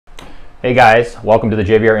Hey guys, welcome to the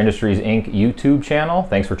JVR Industries Inc. YouTube channel.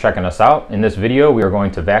 Thanks for checking us out. In this video, we are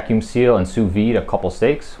going to vacuum seal and sous vide a couple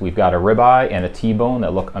steaks. We've got a ribeye and a T-bone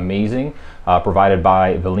that look amazing, provided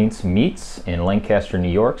by Valence Meats in Lancaster, New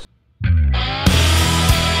York.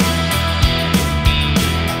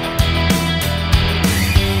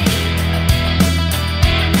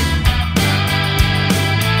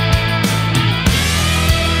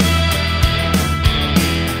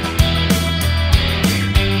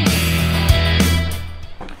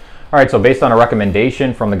 All right, so based on a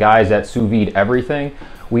recommendation from the guys at Sous Vide Everything,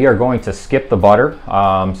 we are going to skip the butter.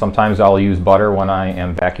 Sometimes I'll use butter when I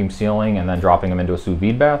am vacuum sealing and then dropping them into a sous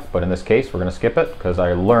vide bath, but in this case, we're gonna skip it because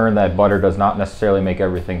I learned that butter does not necessarily make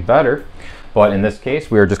everything better. But in this case,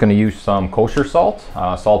 we are just gonna use some kosher salt,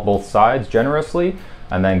 salt both sides generously,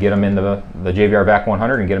 and then get them into the JVR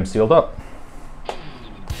Vac100 and get them sealed up.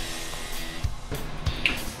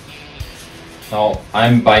 Now,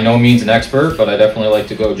 I'm by no means an expert, but I definitely like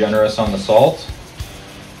to go generous on the salt.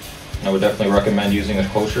 I would definitely recommend using a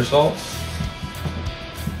kosher salt.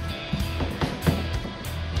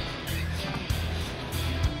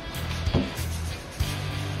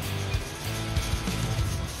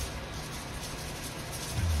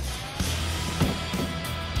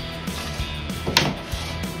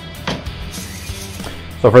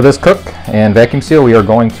 So for this cook and vacuum seal, we are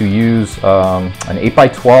going to use an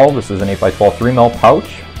 8x12. This is an 8x12 3mm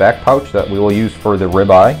pouch, back pouch that we will use for the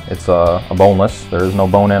ribeye. It's a boneless. There is no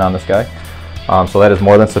bone in on this guy. So that is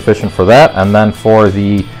more than sufficient for that. And then for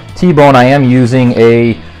the T-bone, I am using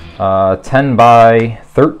a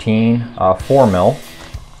 10x13 4mm.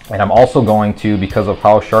 And I'm also going to, because of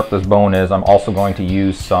how sharp this bone is, I'm also going to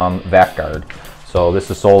use some VacGuard. So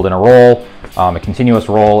this is sold in a roll, a continuous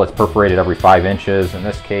roll. It's perforated every 5 inches. In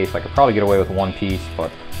this case, I could probably get away with one piece,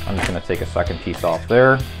 but I'm just gonna take a second piece off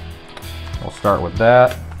there. We'll start with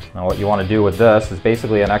that. Now what you wanna do with this is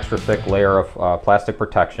basically an extra thick layer of plastic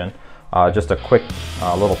protection. Just a quick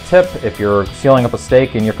little tip, if you're sealing up a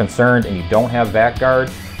steak and you're concerned and you don't have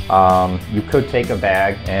VacGuard, you could take a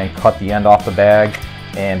bag and cut the end off the bag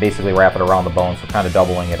and basically wrap it around the bone, so kind of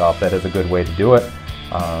doubling it up. That is a good way to do it.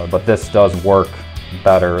 But this does work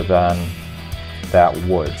better than that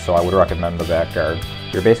would, so I would recommend the VacGuard.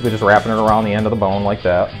 You're basically just wrapping it around the end of the bone like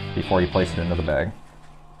that before you place it into the bag.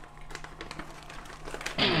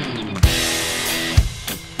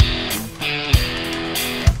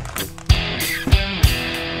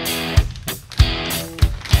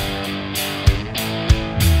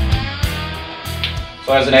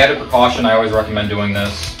 So as an added precaution, I always recommend doing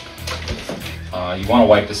this. You want to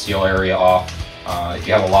wipe the seal area off. If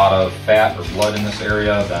you have a lot of fat or blood in this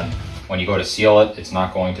area, then when you go to seal it, it's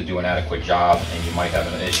not going to do an adequate job, and you might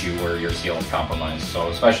have an issue where your seal is compromised. So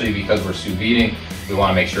especially because we're sous viding, we want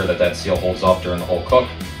to make sure that that seal holds up during the whole cook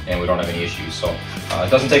and we don't have any issues. So it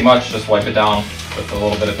doesn't take much, just wipe it down with a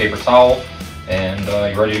little bit of paper towel and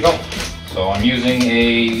you're ready to go. So I'm using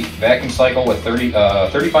a vacuum cycle with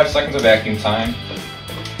 35 seconds of vacuum time.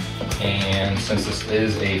 And since this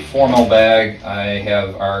is a 4mm bag, I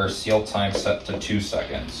have our seal time set to 2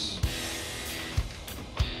 seconds.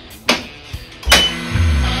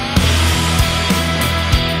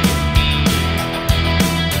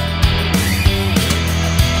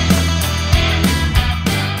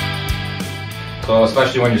 So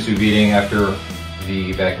especially when you're sous viding, after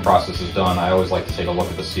the vacuum process is done, I always like to take a look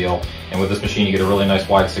at the seal. And with this machine, you get a really nice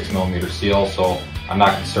wide 6mm seal, so I'm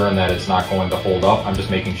not concerned that it's not going to hold up. I'm just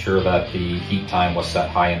making sure that the heat time was set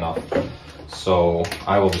high enough. So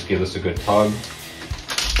I will just give this a good tug.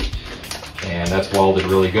 And that's welded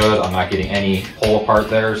really good. I'm not getting any pull apart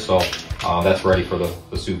there, so that's ready for the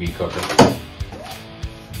sous vide cooker.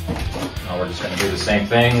 Now we're just gonna do the same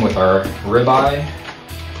thing with our ribeye.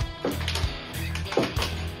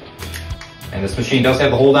 And this machine does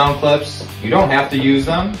have the hold down clips. You don't have to use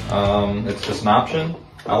them, it's just an option.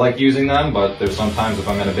 I like using them, but there's sometimes if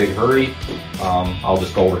I'm in a big hurry, I'll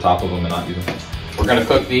just go over top of them and not use them. We're gonna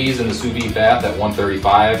cook these in the sous vide bath at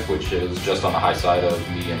 135, which is just on the high side of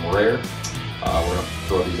medium rare. We're gonna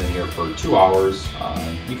throw these in here for 2 hours.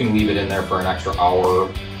 You can leave it in there for an extra hour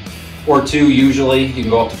or 2 usually. You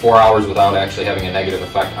can go up to 4 hours without actually having a negative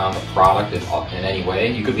effect on the product in any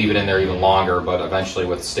way. You could leave it in there even longer, but eventually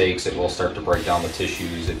with steaks, it will start to break down the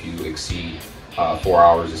tissues if you exceed 4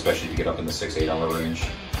 hours, especially if you get up in the 6-8 hour range.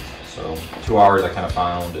 So 2 hours I kind of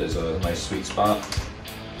found is a nice sweet spot.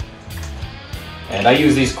 And I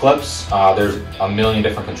use these clips. There's a million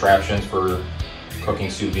different contraptions for cooking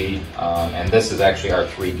sous vide, and this is actually our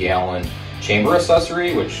 3-gallon chamber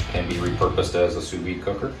accessory, which can be repurposed as a sous vide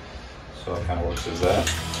cooker. So it kind of works as that.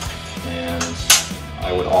 And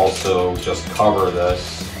I would also just cover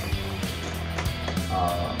this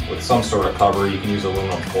with some sort of cover. You can use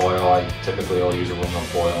aluminum foil. I typically will use aluminum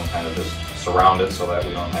foil and kind of just surround it so that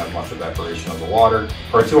we don't have much evaporation of the water.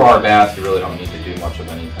 For a 2-hour bath, you really don't need to do much of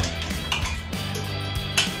anything.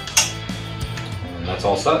 And that's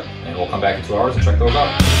all set, and we'll come back in 2 hours and check those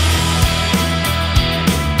out.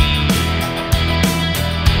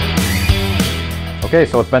 Okay,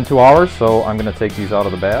 so it's been 2 hours, so I'm going to take these out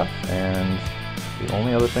of the bath, and the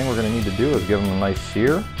only other thing we're going to need to do is give them a nice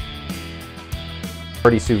sear.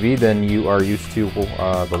 Already sous vide, then you are used to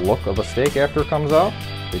the look of a steak after it comes out.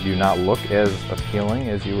 They do not look as appealing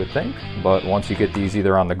as you would think, but once you get these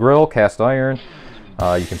either on the grill, cast iron,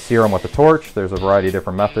 you can sear them with a torch. There's a variety of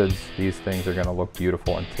different methods. These things are going to look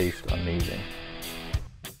beautiful and taste amazing.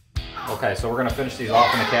 Okay, so we're going to finish these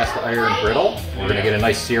off in the cast iron griddle. We're going to get a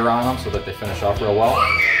nice sear on them so that they finish off real well.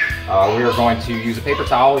 We are going to use a paper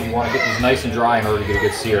towel. You want to get these nice and dry in order to get a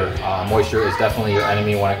good sear. Moisture is definitely your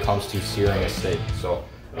enemy when it comes to searing a steak. So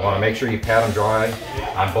you want to make sure you pat them dry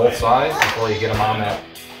on both sides before you get them on that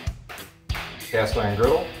cast iron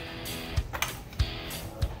griddle.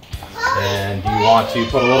 And you want to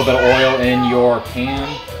put a little bit of oil in your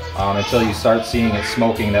pan until you start seeing it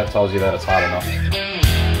smoking. That tells you that it's hot enough.